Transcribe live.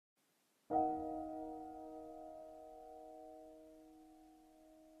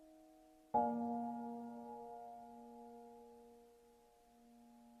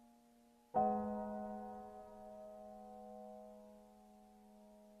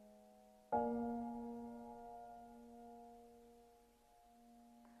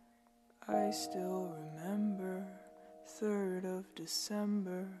I still remember 3rd of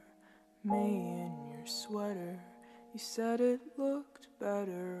December, me in your sweater. You said it looked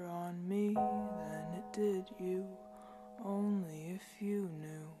better on me than it did you. Only if you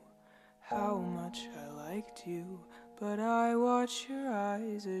knew how much I liked you. But I watch your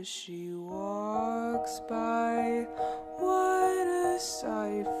eyes as she walks by. What a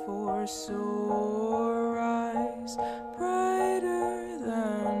sight for sore eyes, brighter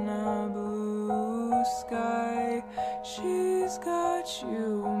than a blue sky. She's got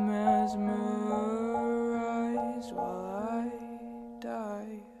you mesmerized while I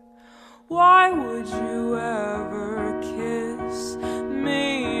die. Why would you ever kiss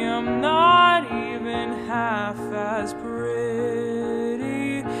me? I'm not even half as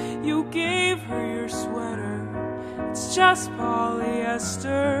pretty. You gave her your sweater, it's just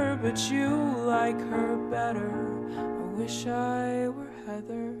polyester, but you like her better. I wish I were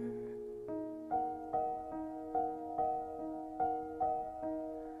Heather.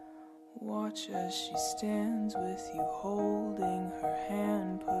 Watch as she stands with you holding her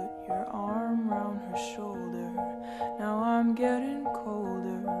hand. Put your arm round her shoulder. Now I'm getting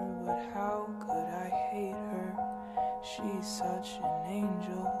colder, but how could I hate her? She's such an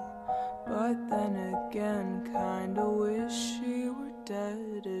angel, but then again kinda wish she were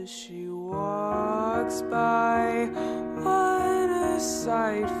dead as she walks by. What a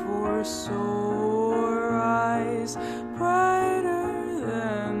sight for sore eyes, brighter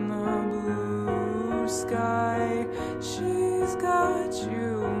than the blue sky. She's got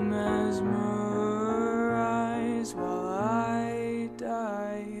you mesmerized while I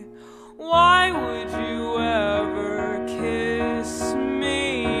die. Why would you ever kiss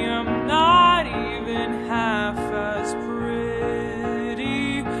me? I'm not even half as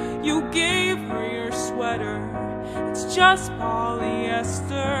pretty. You gave her your sweater, it's just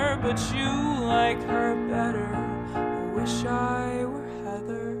polyester, but you like her better. I wish I were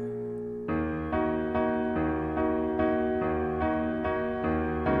Heather.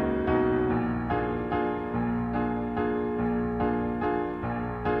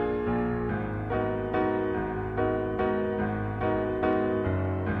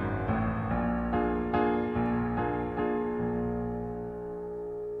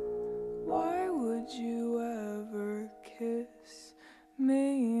 Why would you ever kiss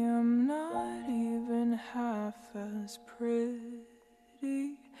me? I'm not even half as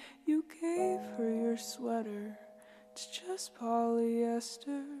pretty. You gave her your sweater, it's just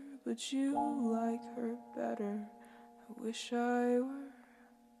polyester, but you like her better. I wish I were